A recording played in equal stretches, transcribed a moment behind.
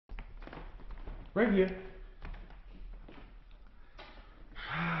Right here.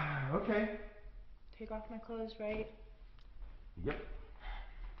 Okay. Take off my clothes, right? Yep.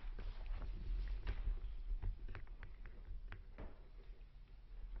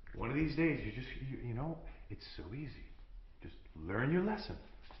 One of these days, you know, it's so easy. Just learn your lesson.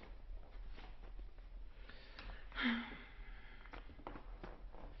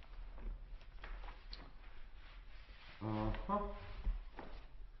 Uh-huh.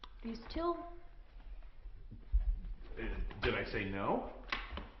 These two? Did I say no?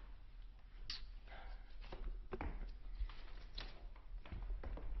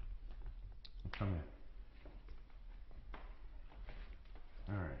 Come in.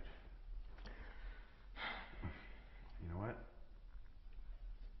 All right. You know what?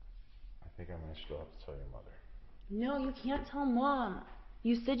 I think I'm gonna still have to tell your mother. No, you can't tell Mom.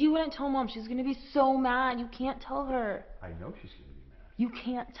 You said you wouldn't tell Mom. She's gonna be so mad. You can't tell her. I know she's gonna be mad. You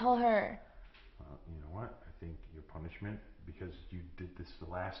can't tell her. Well, you know what? I think your punishment, because you did this the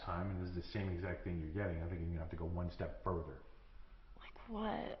last time and this is the same exact thing you're getting, I think you're gonna have to go one step further. Like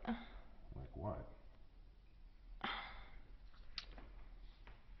what? Like what?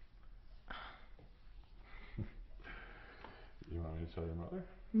 You want me to tell your mother?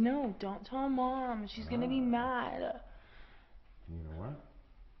 No, don't tell Mom. She's gonna be mad. You know what?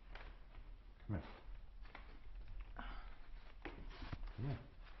 Come here. Come here.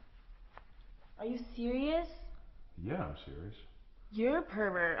 Are you serious? Yeah, I'm serious. You're a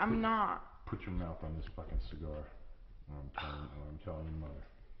pervert. I'm not. Put your mouth on this fucking cigar. I'm telling your mother.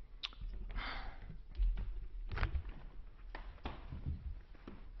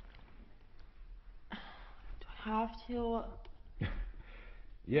 Do I have to?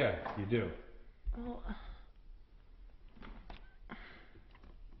 Yeah, you do. Oh.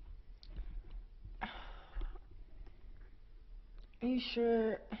 Are you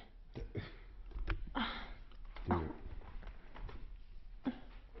sure? Do it.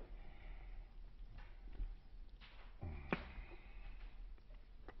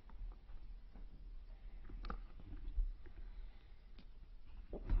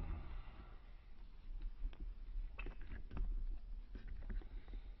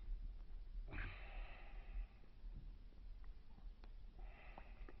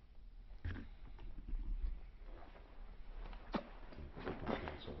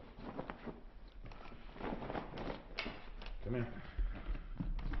 Come here.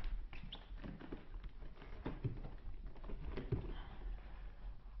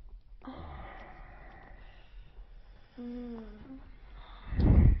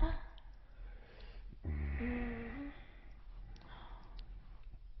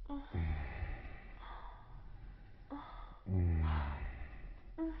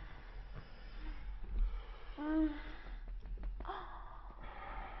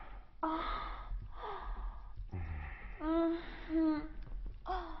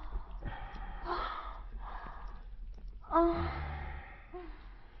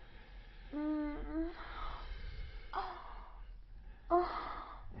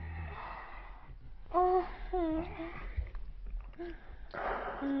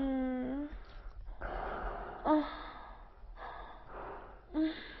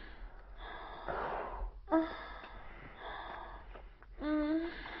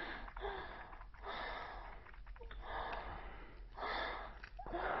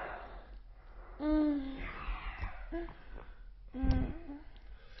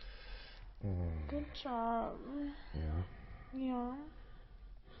 Good job. Yeah. Yeah.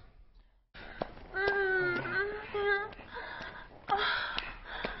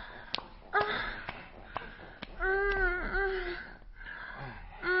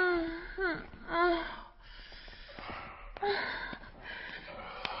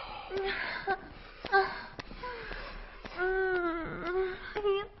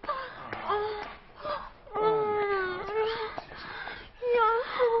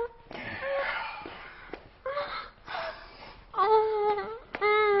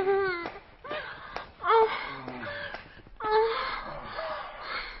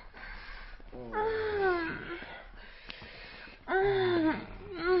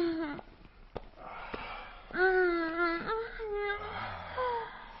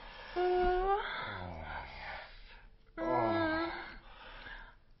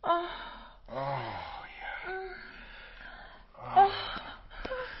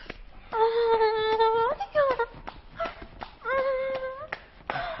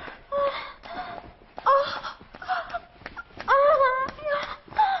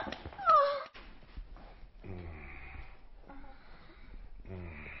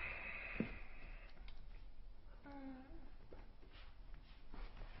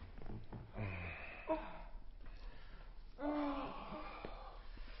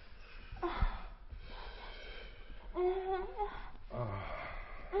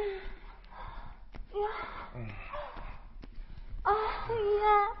 Oh,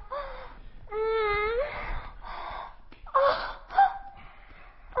 yeah.